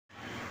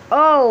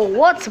Oh,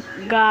 what's up,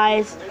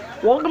 guys?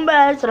 Welcome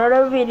back to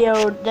another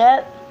video.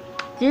 This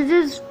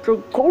is the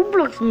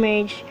Roblox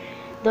mage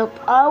that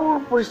I will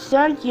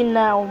present you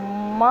now.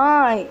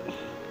 My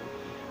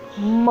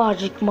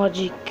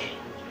magic.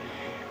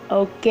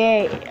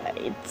 Okay,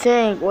 I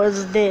think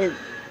what's this?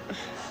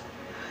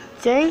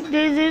 Think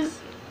this is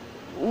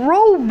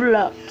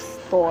Roblox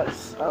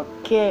toys.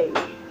 Okay.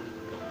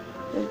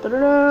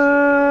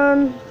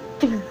 Dun-dun-dun.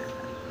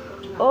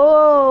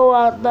 Oh,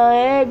 what the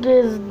heck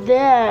is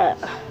that?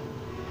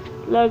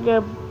 Like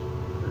a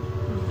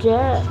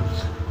jet.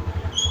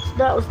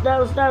 What's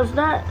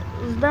that?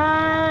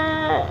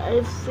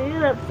 I see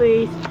that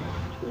face.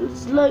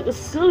 It's like a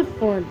silly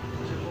phone.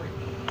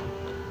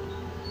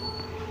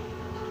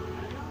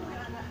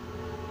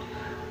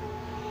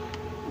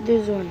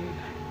 This one.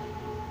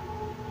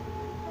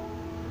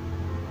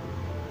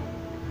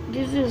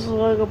 This is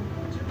like a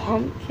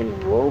pumpkin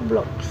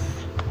Roblox.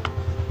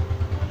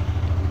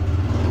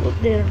 Look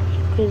there,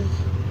 cause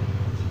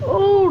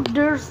oh,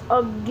 there's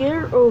a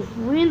gear of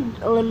wind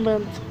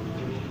element.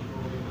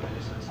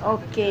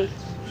 Okay,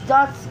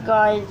 that's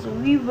guys.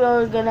 We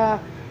were gonna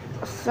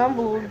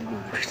assemble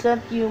and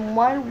present you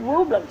my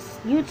Roblox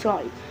new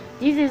toy.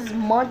 This is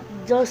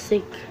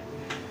Dusek.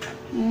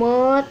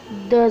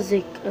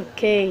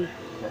 Okay.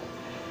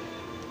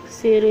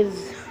 See, it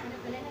is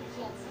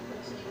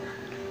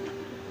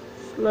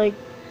like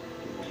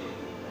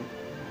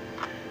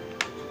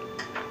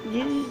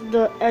this is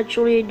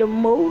actually the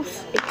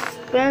most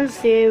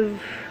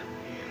expensive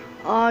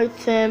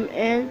item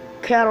in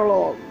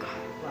catalog.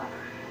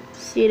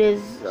 See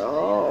this,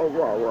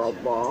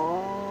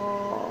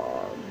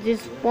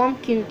 this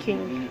pumpkin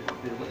king.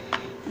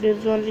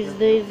 This one is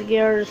this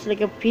gear is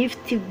like a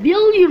 50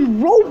 billion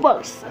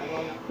Robux.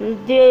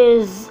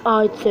 This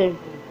item.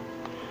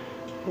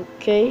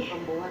 Okay.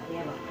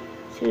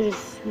 See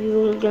this, we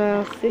will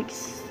gonna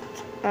fix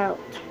it out.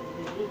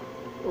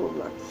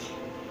 Roblox.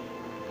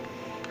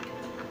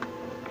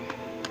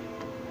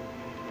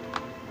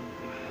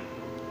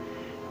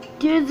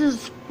 This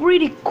is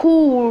pretty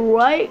cool,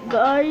 right,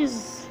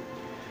 guys?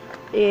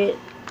 It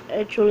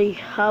actually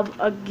have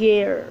a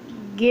gear.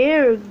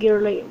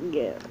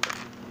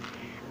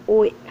 Oh,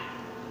 wait.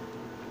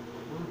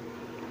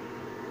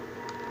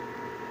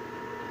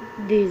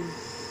 This.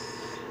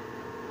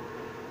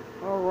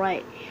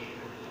 Alright.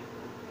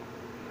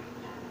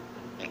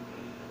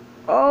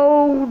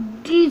 Oh,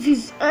 this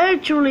is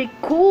actually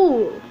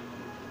cool.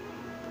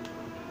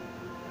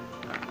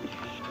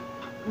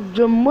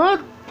 The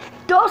mud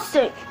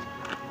Dusek.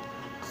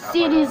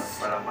 See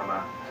this?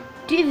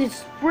 This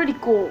is pretty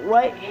cool,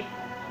 right?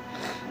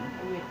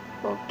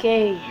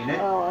 Okay.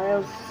 Oh, I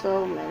have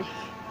so many.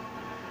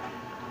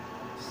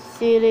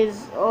 See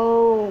this?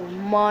 Oh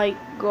my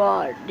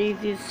god,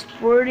 this is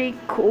pretty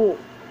cool.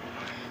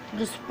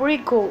 This is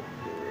pretty cool.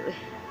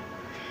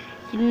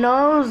 He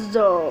knows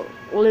the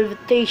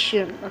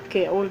levitation.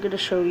 Okay, I'm gonna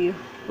show you.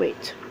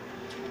 Wait.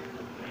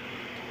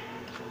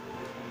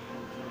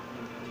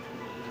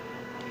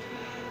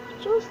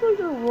 Just like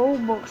a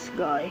Roblox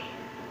guy.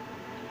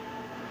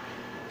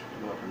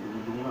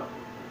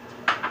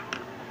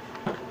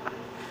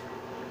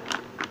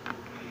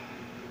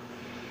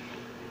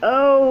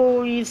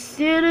 Oh, you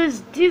see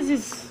this? This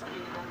is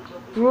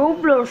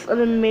Roblox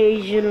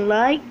animation,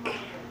 like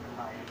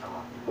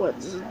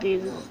what's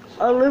this?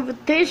 A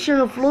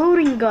levitation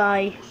floating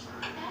guy.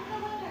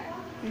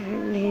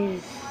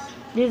 And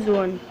this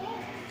one.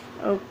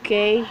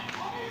 Okay,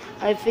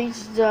 I think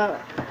it's the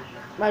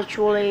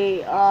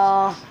actually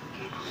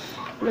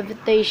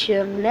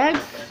levitation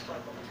next.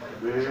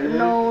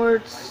 No,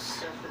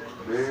 it's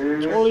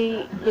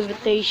actually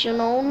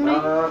levitation only.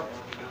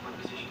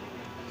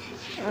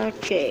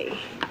 Okay.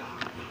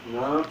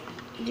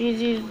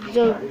 This is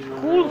the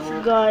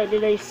coolest guy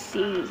that I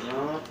see.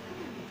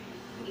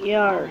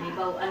 Yeah,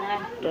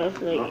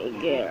 that's like a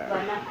gear.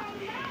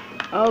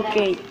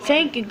 Okay,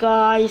 thank you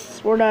guys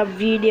for that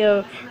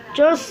video.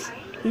 Just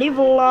leave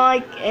a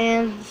like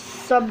and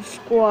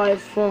subscribe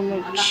for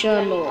my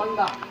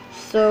channel.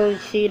 So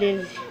see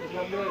this.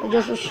 I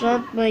just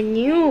present my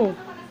new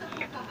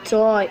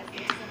toy.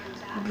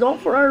 Go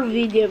for our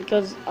video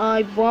because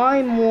I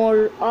buy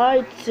more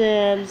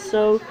items,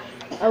 so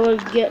I will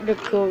get the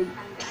code.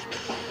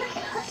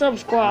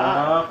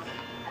 Subscribe.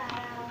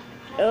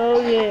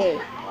 Oh yeah,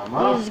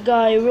 this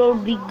guy will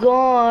be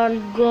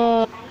gone.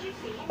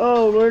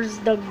 Oh, where's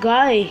the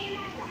guy?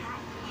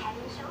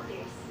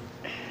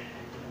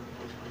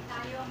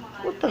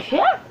 What the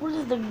heck?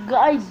 Where's the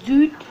guy,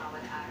 dude?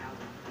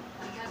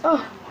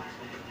 Oh,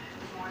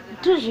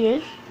 there he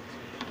is.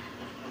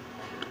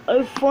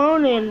 I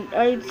found him.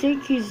 I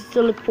think he's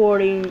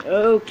teleporting.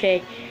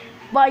 Okay.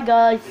 Bye,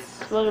 guys.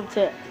 Welcome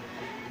to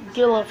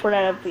Good luck for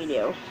that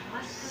video.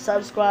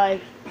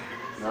 Subscribe.